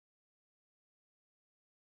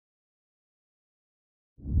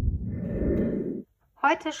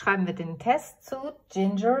Heute schreiben wir den Test zu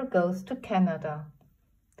Ginger Goes to Canada.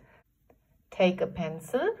 Take a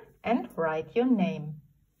pencil and write your name.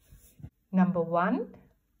 Number 1.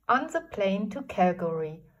 On the plane to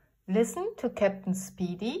Calgary. Listen to Captain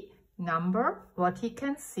Speedy, number what he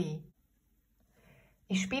can see.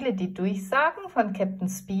 Ich spiele die Durchsagen von Captain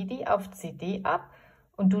Speedy auf CD ab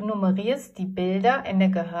und du nummerierst die Bilder in der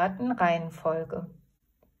gehörten Reihenfolge.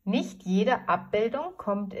 Nicht jede Abbildung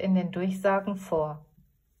kommt in den Durchsagen vor.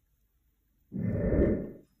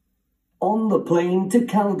 On the plane to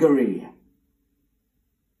Calgary.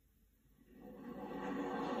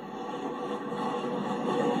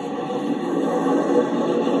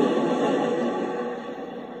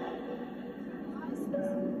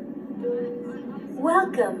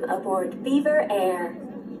 Welcome aboard Beaver Air.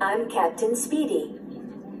 I'm Captain Speedy.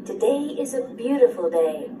 Today is a beautiful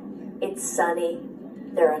day. It's sunny.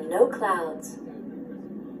 There are no clouds.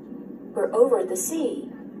 We're over the sea.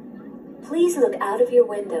 Please look out of your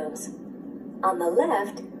windows. On the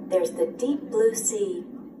left, there's the deep blue sea.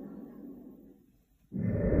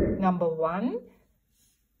 Number 1.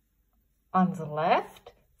 On the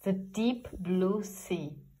left, the deep blue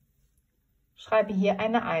sea. Schreibe hier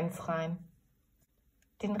eine 1 rein.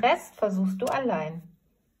 Den Rest versuchst du allein.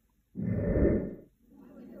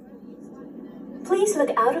 Please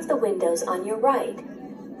look out of the windows on your right.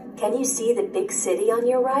 Can you see the big city on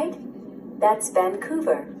your right? That's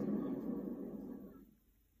Vancouver.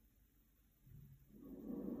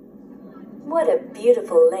 What a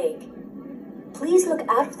beautiful lake. Please look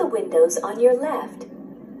out of the windows on your left.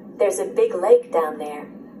 There's a big lake down there.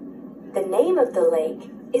 The name of the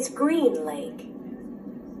lake is Green Lake.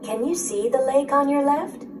 Can you see the lake on your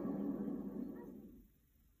left?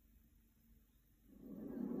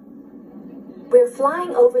 We're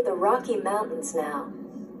flying over the Rocky Mountains now.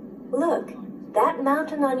 Look, that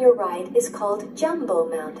mountain on your right is called Jumbo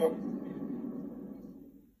Mountain.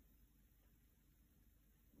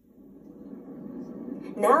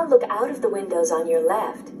 Now look out of the windows on your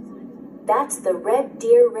left. That's the Red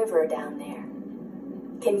Deer River down there.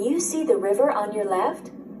 Can you see the river on your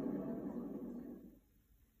left?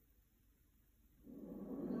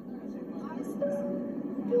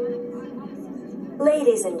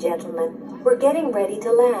 Ladies and gentlemen, we're getting ready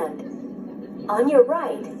to land. On your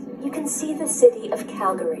right, you can see the city of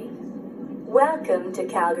Calgary. Welcome to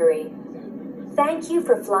Calgary. Thank you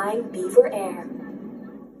for flying Beaver Air.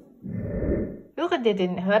 Höre dir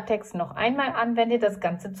den Hörtext noch einmal an, wenn dir das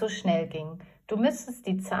Ganze zu schnell ging. Du müsstest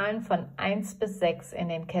die Zahlen von 1 bis 6 in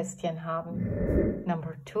den Kästchen haben.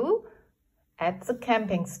 Number 2. At the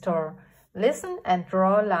camping store. Listen and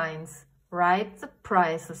draw lines. Write the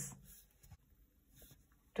prices.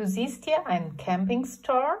 Du siehst hier einen Camping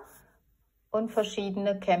Store und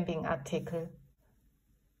verschiedene Campingartikel.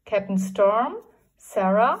 Captain Storm,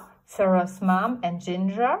 Sarah, Sarah's mom and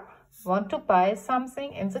Ginger want to buy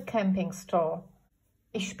something in the camping store.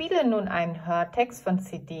 Ich spiele nun einen Hörtext von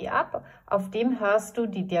CD ab, auf dem hörst du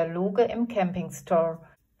die Dialoge im Camping Store.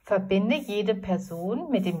 Verbinde jede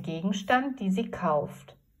Person mit dem Gegenstand, die sie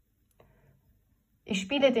kauft. Ich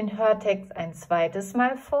spiele den Hörtext ein zweites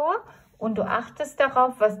Mal vor und du achtest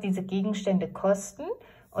darauf, was diese Gegenstände kosten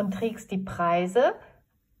und trägst die Preise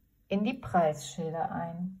in die Preisschilder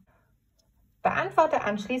ein. Beantworte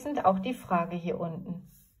anschließend auch die Frage hier unten.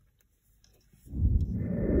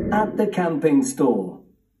 At the camping store.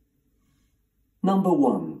 Number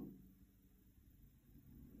 1.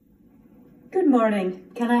 Good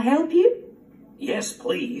morning. Can I help you? Yes,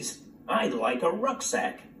 please. I'd like a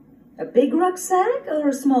rucksack. A big rucksack or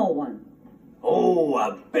a small one? Oh,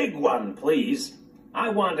 a big one, please. I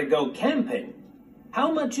want to go camping.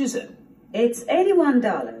 How much is it? It's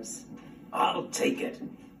 $81. I'll take it.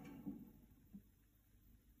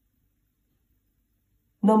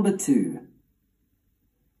 Number 2.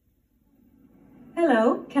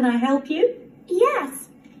 Hello, can I help you? Yes.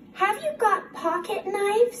 Have you got pocket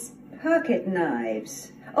knives? Pocket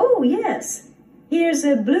knives. Oh, yes. Here's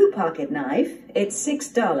a blue pocket knife. It's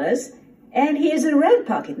 $6. And here's a red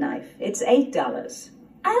pocket knife. It's $8.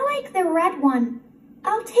 I like the red one.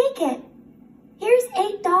 I'll take it. Here's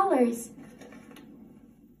 $8.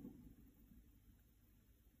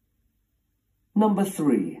 Number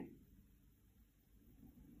 3.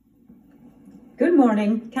 Good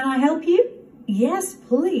morning. Can I help you? Yes,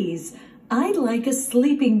 please. I'd like a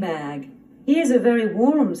sleeping bag. Here's a very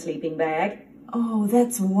warm sleeping bag. Oh,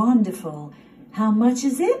 that's wonderful. How much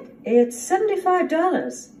is it? It's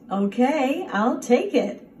 $75. Okay, I'll take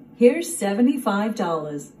it. Here's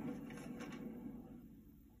 $75.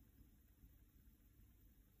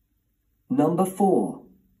 Number 4.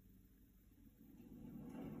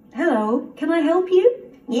 Hello. Hello, can I help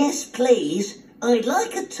you? Yes, please. I'd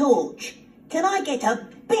like a torch. Can I get a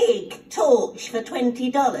big torch for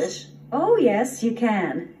 $20? Oh, yes, you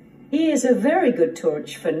can. Here's a very good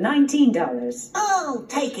torch for $19. I'll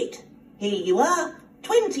take it. Here you are,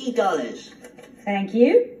 $20. Thank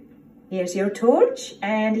you. Here's your torch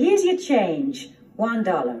and here's your change,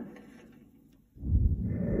 $1.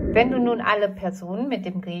 Wenn du nun alle Personen mit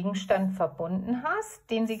dem Gegenstand verbunden hast,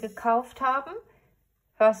 den sie gekauft haben,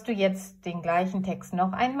 hörst du jetzt den gleichen Text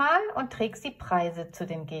noch einmal und trägst die Preise zu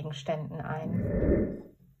den Gegenständen ein.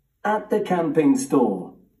 At the camping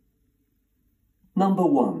store. Number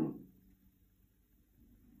 1.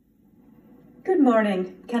 Good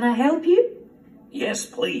morning. Can I help you? Yes,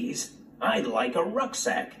 please. I'd like a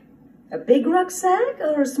rucksack. A big rucksack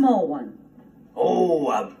or a small one?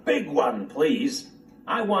 Oh, a big one, please.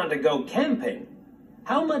 I want to go camping.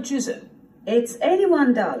 How much is it? It's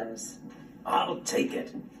 $81. I'll take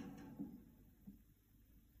it.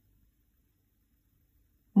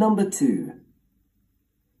 Number 2.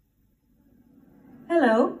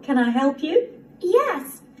 Hello, can I help you?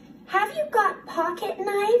 Yes. Have you got pocket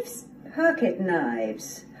knives? Pocket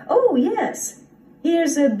knives. Oh, yes.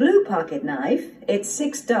 Here's a blue pocket knife. It's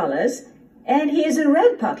 $6. And here's a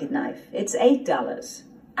red pocket knife. It's $8.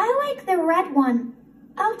 I like the red one.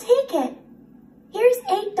 I'll take it. Here's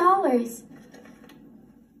 $8.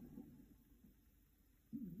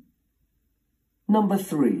 Number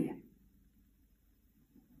 3.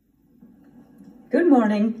 Good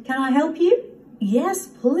morning. Can I help you? Yes,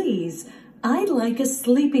 please. I'd like a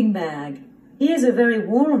sleeping bag. Here's a very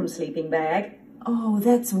warm sleeping bag. Oh,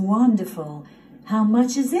 that's wonderful. How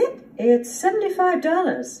much is it? It's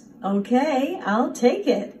 $75. Okay, I'll take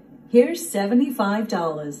it. Here's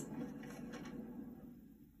 $75.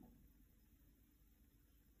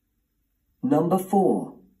 Number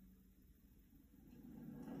 4.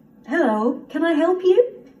 Hello, can I help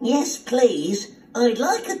you? Yes, please. I'd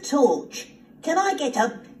like a torch. Can I get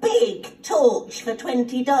a big torch for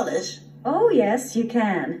 $20? Oh, yes, you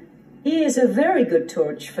can. Here's a very good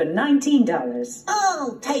torch for $19.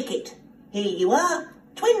 I'll take it. Here you are,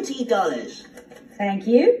 $20. Thank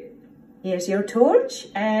you. Here's your torch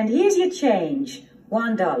and here's your change,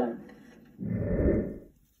 $1.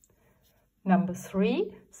 Number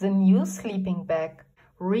 3, the new sleeping bag.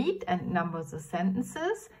 Read and number the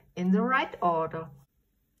sentences in the right order.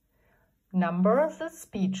 Number the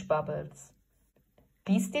speech bubbles.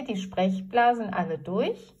 Lies dir die Sprechblasen alle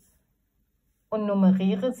durch und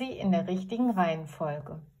nummeriere sie in der richtigen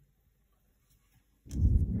Reihenfolge.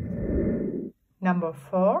 Number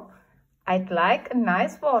 4. I'd like a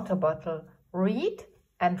nice water bottle. Read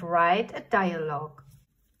and write a dialogue.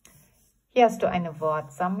 Hier hast du eine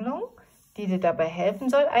Wortsammlung, die dir dabei helfen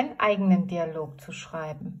soll, einen eigenen Dialog zu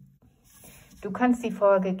schreiben. Du kannst die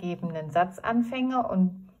vorgegebenen Satzanfänge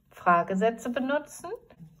und Fragesätze benutzen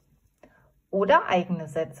oder eigene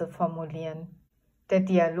Sätze formulieren. Der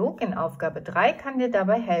Dialog in Aufgabe 3 kann dir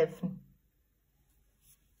dabei helfen.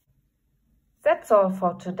 That's all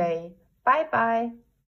for today. Bye bye.